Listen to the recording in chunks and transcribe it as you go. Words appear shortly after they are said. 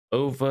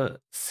over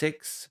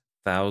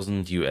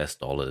 6,000 US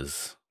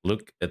dollars.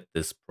 Look at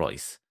this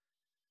price.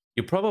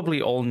 You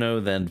probably all know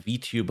that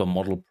VTuber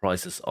model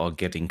prices are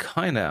getting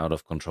kind of out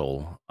of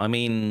control. I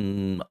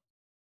mean,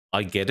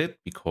 I get it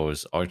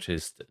because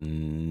artists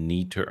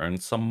need to earn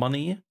some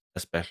money,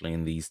 especially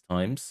in these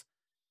times.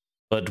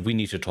 But we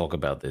need to talk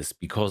about this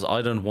because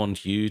I don't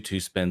want you to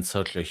spend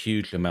such a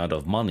huge amount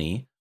of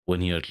money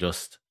when you're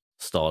just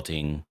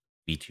starting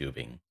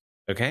VTubing.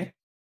 Okay?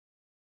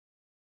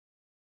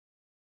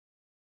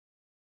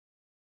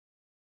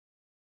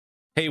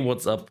 Hey,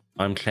 what's up?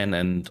 I'm Chen,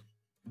 and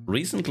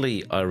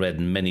recently I read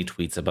many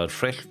tweets about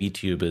fresh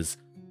VTubers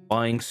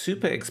buying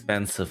super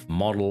expensive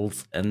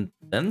models and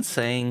then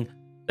saying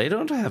they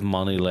don't have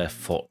money left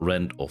for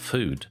rent or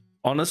food.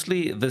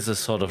 Honestly, this is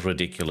sort of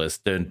ridiculous.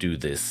 Don't do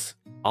this.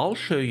 I'll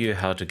show you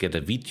how to get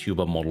a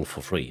VTuber model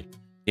for free.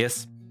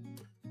 Yes,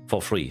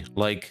 for free.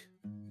 Like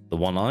the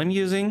one I'm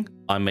using,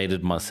 I made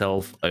it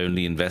myself. I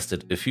only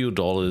invested a few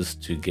dollars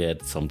to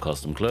get some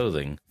custom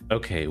clothing.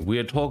 Okay,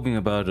 we're talking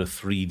about a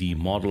 3D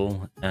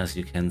model. As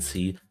you can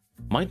see,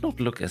 might not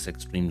look as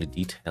extremely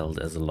detailed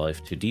as a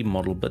live 2D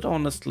model, but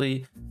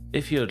honestly,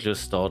 if you're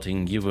just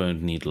starting, you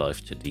won't need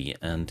live 2D.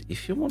 And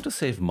if you want to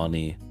save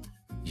money,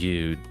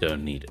 you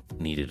don't need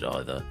it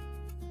either.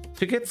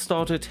 To get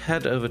started,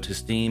 head over to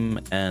Steam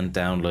and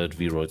download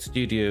VRoid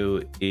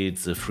Studio.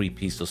 It's a free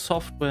piece of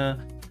software.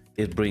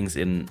 It brings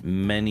in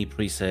many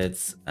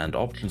presets and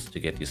options to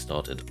get you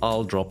started.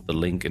 I'll drop the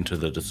link into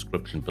the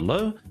description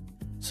below,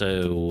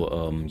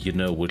 so you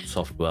know which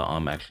software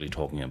I'm actually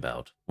talking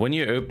about. When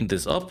you open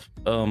this up,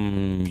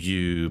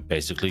 you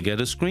basically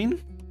get a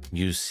screen.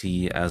 You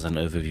see as an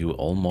overview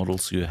all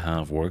models you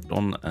have worked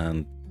on,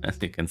 and as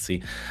you can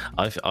see,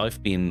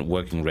 I've been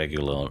working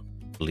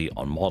regularly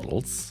on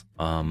models,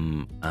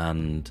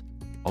 and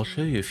I'll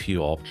show you a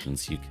few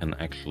options you can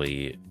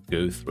actually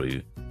go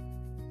through.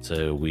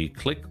 So we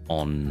click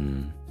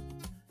on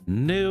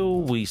new,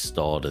 we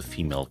start a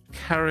female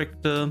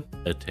character.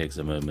 It takes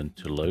a moment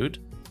to load,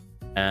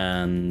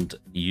 and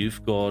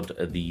you've got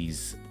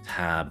these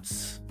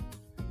tabs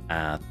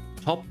at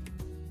top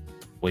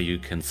where you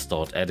can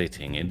start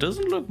editing. It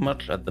doesn't look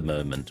much at the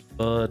moment,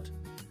 but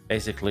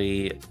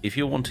basically if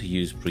you want to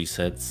use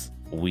presets,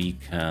 we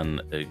can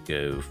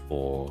go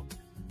for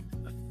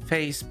a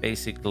face,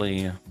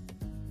 basically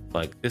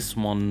like this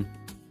one.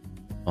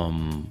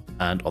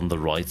 And on the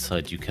right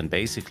side, you can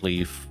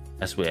basically,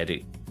 as we're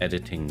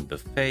editing the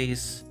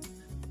face,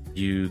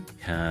 you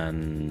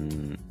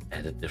can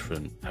edit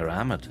different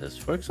parameters.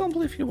 For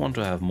example, if you want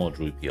to have more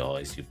droopy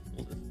eyes, you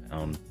pull this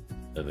down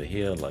over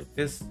here like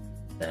this.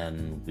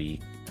 Then we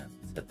can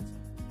set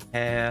some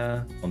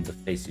hair. On the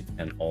face, you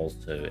can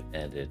also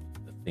edit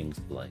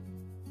things like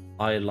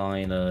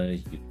eyeliner.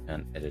 You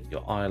can edit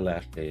your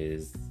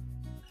eyelashes.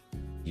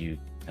 You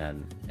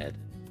can edit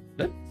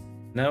lips.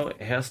 Now,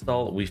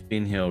 hairstyle, we've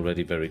been here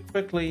already very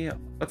quickly.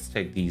 Let's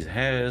take these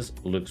hairs,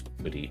 looks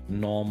pretty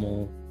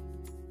normal.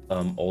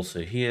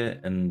 Also here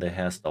in the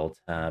hairstyle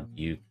tab,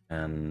 you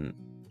can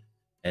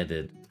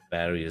edit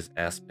various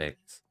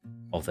aspects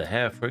of the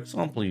hair. For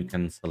example, you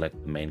can select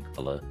the main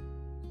color.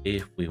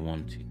 If we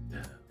want to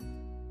go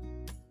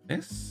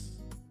this,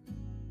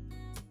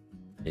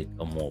 take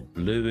a more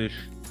bluish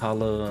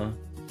color.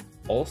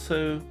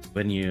 Also,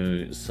 when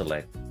you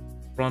select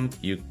front,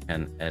 you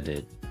can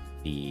edit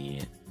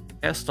the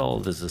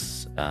hairstyle. This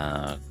is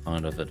a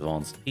kind of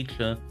advanced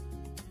feature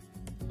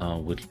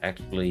which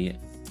actually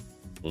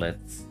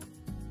lets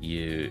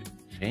you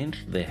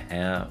change the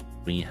hair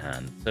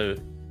freehand. So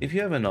if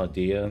you have an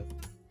idea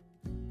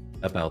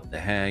about the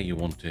hair you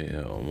want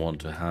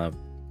to have,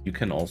 you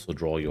can also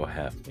draw your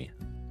hair freehand.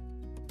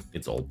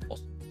 It's all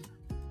possible.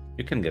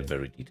 You can get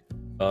very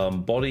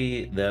detailed.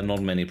 Body, there are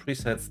not many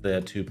presets. There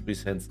are 2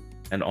 presets,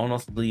 and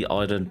honestly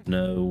I don't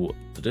know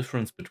the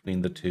difference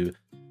between the two.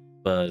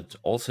 But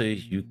also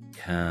you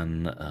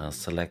can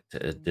select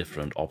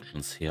different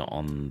options here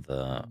on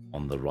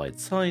the right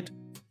side.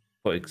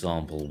 For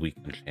example, we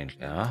can change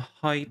our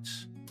height.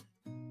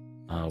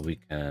 We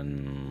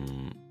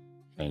can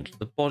change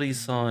the body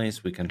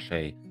size. We can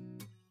change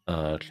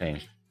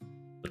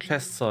the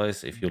chest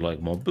size. If you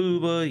like more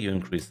boober, you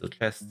increase the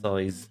chest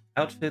size.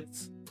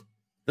 Outfits.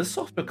 This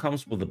software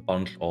comes with a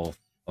bunch of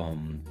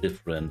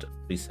different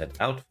preset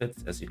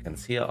outfits. As you can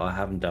see, I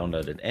haven't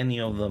downloaded any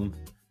of them.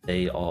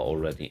 They are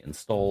already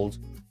installed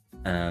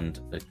and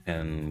it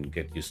can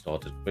get you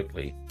started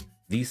quickly.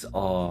 These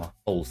are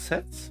whole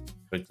sets.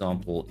 For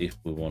example, if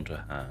we want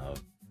to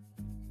have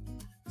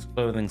this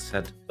clothing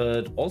set,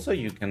 but also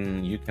you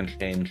can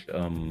change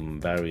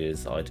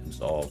various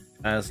items off.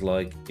 As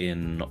like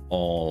in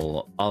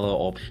all other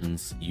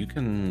options, you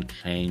can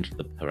change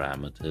the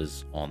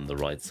parameters on the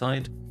right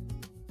side.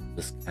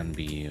 This can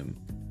be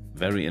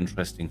very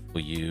interesting for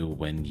you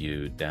when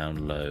you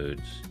download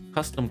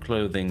custom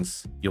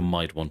clothings. You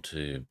might want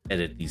to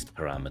edit these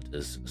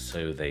parameters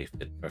so they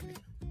fit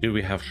perfectly. Do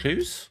we have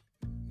shoes?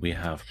 We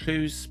have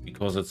shoes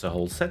because it's a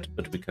whole set,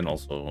 but we can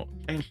also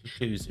change the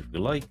shoes if we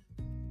like.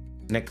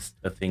 Next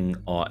thing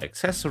are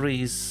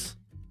accessories.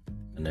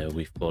 I know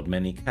we've got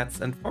many cats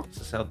and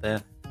foxes out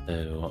there,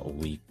 so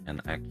we can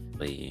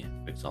actually,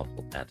 for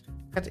example, add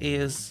cat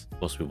ears. Of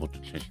course, we want to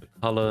change the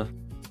color.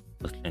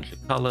 Let's change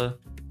the color.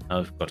 Now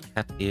we've got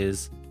cat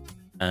ears.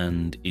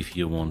 And if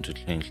you want to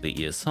change the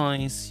ear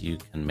size, you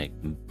can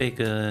make them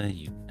bigger.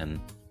 You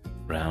can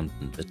round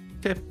the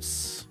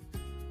tips.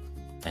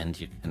 And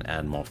you can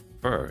add more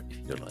fur if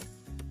you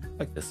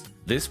like this.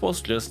 This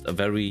was just a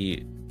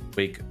very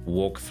quick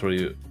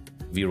walkthrough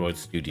VRoid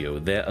Studio.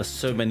 There are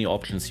so many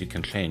options you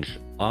can change.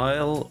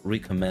 I'll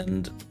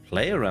recommend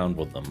play around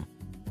with them.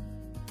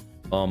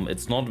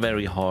 It's not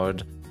very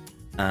hard,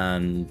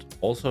 and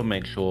also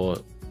make sure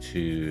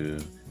to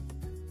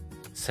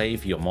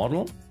save your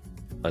model,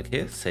 like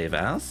here, save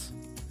as,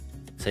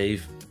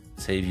 save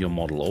your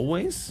model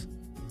always,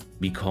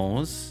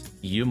 because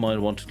you might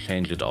want to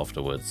change it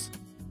afterwards.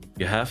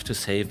 You have to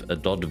save a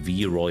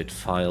 .vroid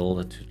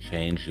file to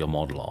change your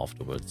model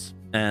afterwards.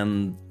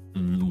 And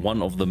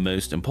one of the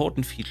most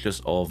important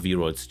features of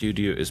VRoid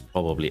Studio is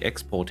probably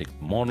exporting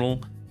the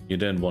model. You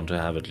don't want to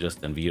have it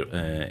just in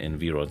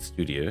VRoid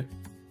Studio.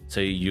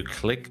 So you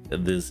click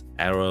this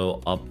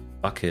arrow up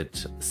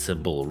bucket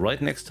symbol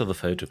right next to the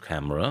photo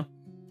camera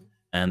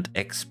and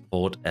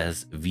export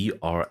as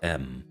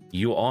VRM.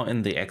 You are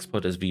in the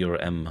export as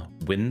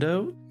VRM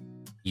window.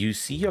 You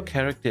see your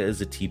character as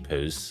a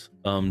T-pose.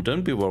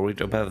 Don't be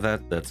worried about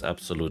that. That's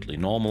absolutely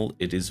normal.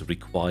 It is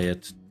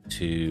required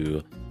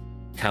to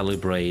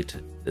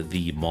calibrate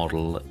the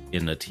model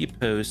in a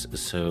T-pose,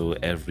 so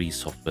every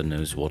software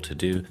knows what to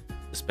do,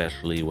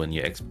 especially when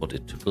you export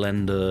it to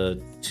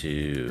Blender,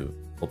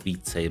 or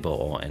Beat Saber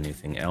or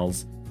anything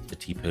else. The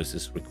T-pose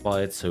is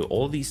required, so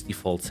all these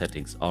default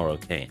settings are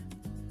okay.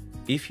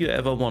 If you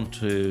ever want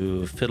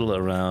to fiddle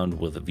around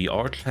with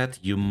VR chat,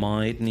 you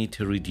might need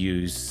to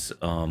reduce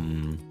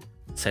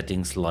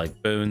settings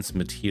like bones,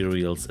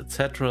 materials,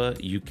 etc.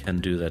 You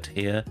can do that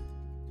here.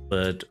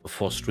 But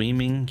for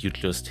streaming, you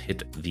just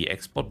hit the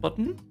export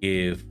button,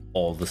 give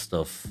all the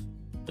stuff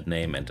the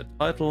name and the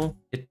title,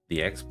 hit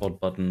the export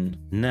button.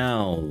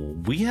 Now,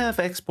 we have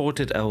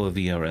exported our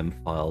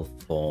VRM file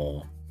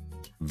for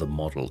the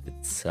model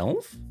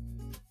itself.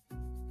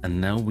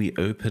 And now we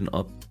open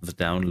up the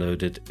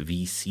downloaded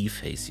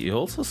VSeeFace. You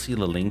also see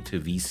the link to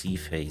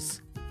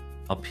VSeeFace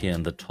up here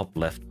in the top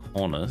left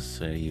corner,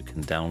 so you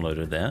can download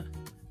it there.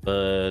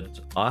 But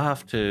I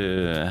have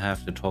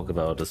to talk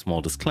about a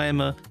small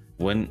disclaimer.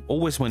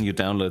 Always when you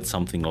download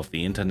something off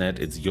the internet,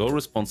 it's your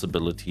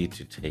responsibility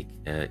to take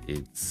care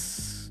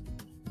it's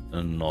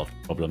a not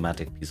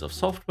problematic piece of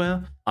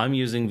software. I'm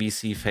using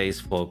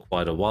VSeeFace for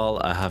quite a while.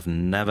 I have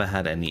never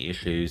had any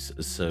issues,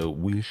 so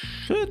we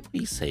should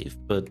be safe,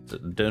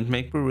 but don't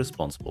make me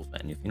responsible for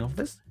anything of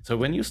this. So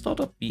when you start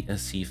up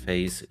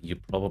VSeeFace, you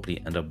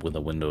probably end up with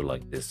a window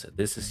like this.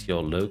 This is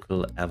your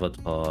local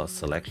avatar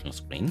selection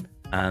screen,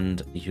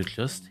 and you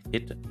just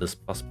hit this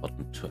plus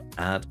button to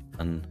add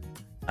an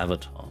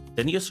avatar.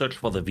 Then you search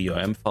for the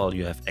VRM file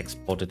you have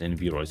exported in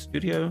VRoid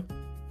Studio,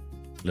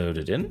 load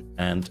it in,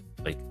 and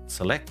click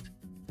select,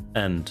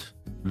 and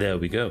there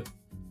we go.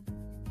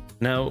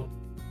 Now,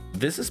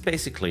 this is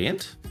basically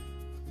it.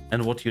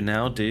 And what you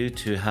now do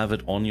to have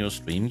it on your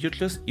stream, you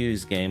just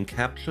use game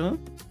capture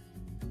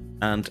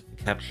and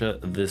capture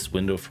this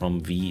window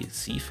from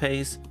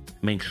VSeeFace.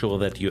 Make sure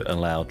that you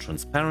allow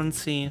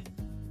transparency,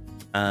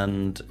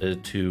 and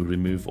to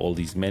remove all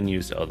these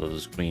menus out of the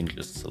screen,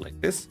 just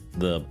select this,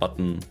 the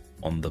button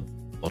on the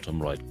bottom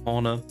right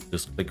corner,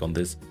 just click on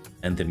this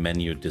and the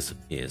menu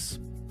disappears.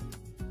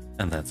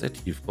 And that's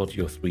it, you've got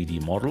your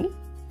 3D model.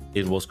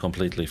 It was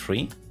completely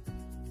free.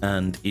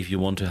 And if you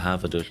want to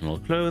have additional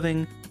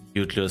clothing,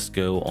 you just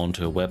go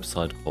onto a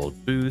website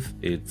called Booth.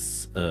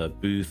 It's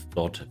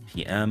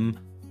booth.pm.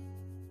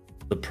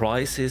 The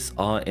prices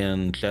are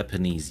in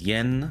Japanese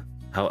yen.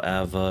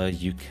 However,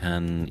 you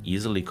can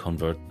easily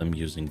convert them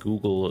using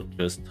Google.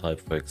 Just type,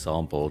 for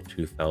example,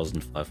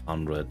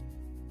 2,500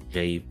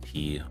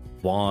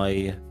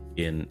 JPY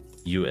in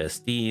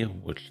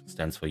USD, which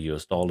stands for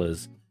US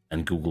dollars,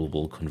 and Google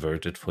will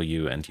convert it for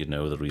you, and you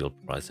know the real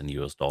price in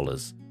US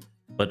dollars.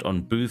 But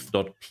on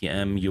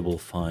booth.pm, you will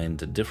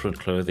find different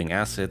clothing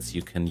assets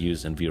you can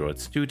use in VRoid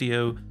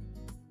Studio.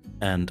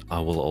 And I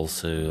will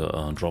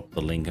also drop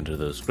the link into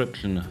the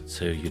description,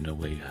 so you know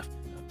where you have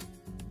to go.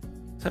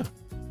 So,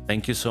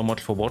 thank you so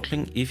much for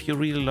watching. If you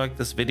really like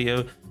this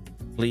video,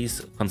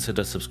 please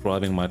consider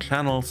subscribing my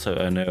channel so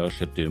I know I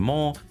should do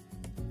more,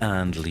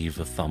 and leave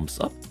a thumbs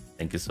up.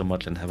 Thank you so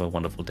much and have a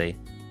wonderful day.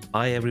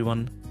 Bye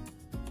everyone.